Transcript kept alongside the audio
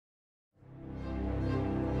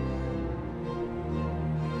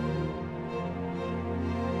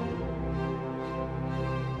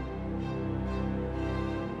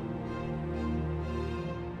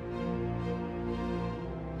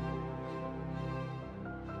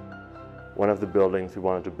one of the buildings we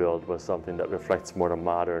wanted to build was something that reflects more the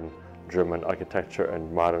modern German architecture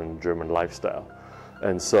and modern German lifestyle.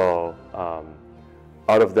 And so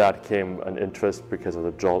out of that came an interest because of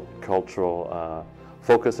the cultural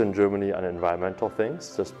focus in Germany on environmental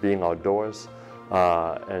things, just being outdoors,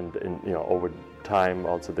 and over time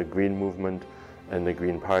also the Green movement and the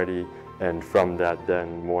Green Party, and from that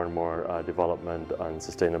then more and more development on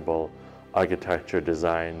sustainable architecture,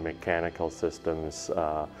 design, mechanical systems,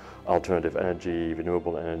 alternative energy,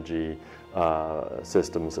 renewable energy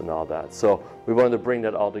systems and all that. So we wanted to bring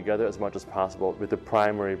that all together as much as possible with the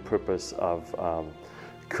primary purpose of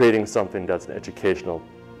creating something that's an educational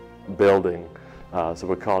building. So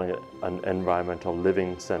we're calling it an environmental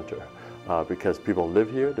living center because people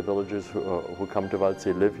live here, the villagers who come to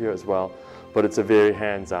Waldsee live here as well, but it's a very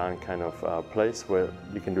hands-on kind of place where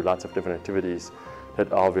you can do lots of different activities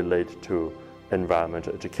that all relate to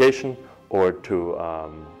environmental education or to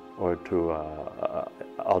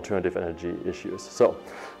alternative energy issues. So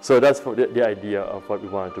that's the idea of what we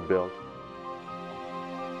wanted to build.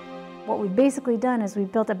 What we've basically done is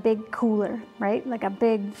we've built a big cooler, right? Like a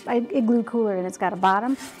big igloo cooler, and it's got a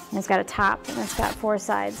bottom, and it's got a top, and it's got 4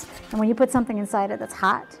 sides. And when you put something inside it that's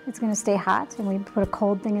hot, it's going to stay hot. And when you put a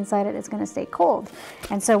cold thing inside it, it's going to stay cold.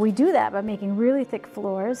 And so we do that by making really thick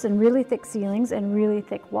floors and really thick ceilings and really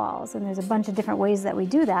thick walls. And there's a bunch of different ways that we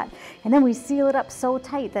do that. And then we seal it up so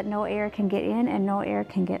tight that no air can get in and no air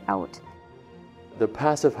can get out. The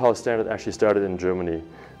passive house standard actually started in Germany.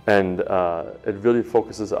 And it really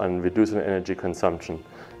focuses on reducing energy consumption,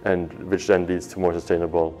 and which then leads to more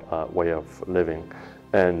sustainable way of living.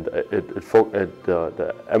 And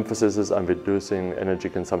the emphasis is on reducing energy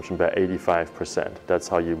consumption by 85%. That's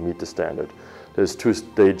how you meet the standard. There's 2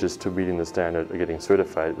 stages to meeting the standard or getting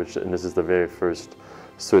certified, and this is the very first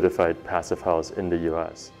certified passive house in the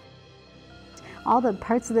US. All the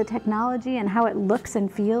parts of the technology and how it looks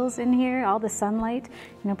and feels in here, all the sunlight,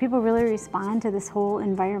 people really respond to this whole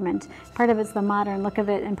environment. Part of it's the modern look of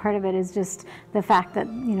it, and part of it is just the fact that,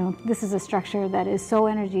 this is a structure that is so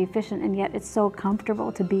energy efficient and yet it's so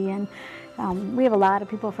comfortable to be in. We have a lot of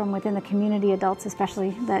people from within the community, adults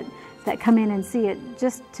especially, that come in and see it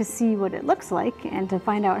just to see what it looks like and to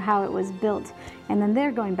find out how it was built. And then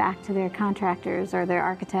they're going back to their contractors or their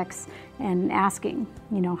architects and asking,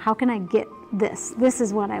 how can I get this? This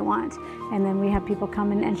is what I want. And then we have people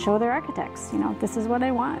come in and show their architects, this is what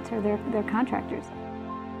I want, or their contractors.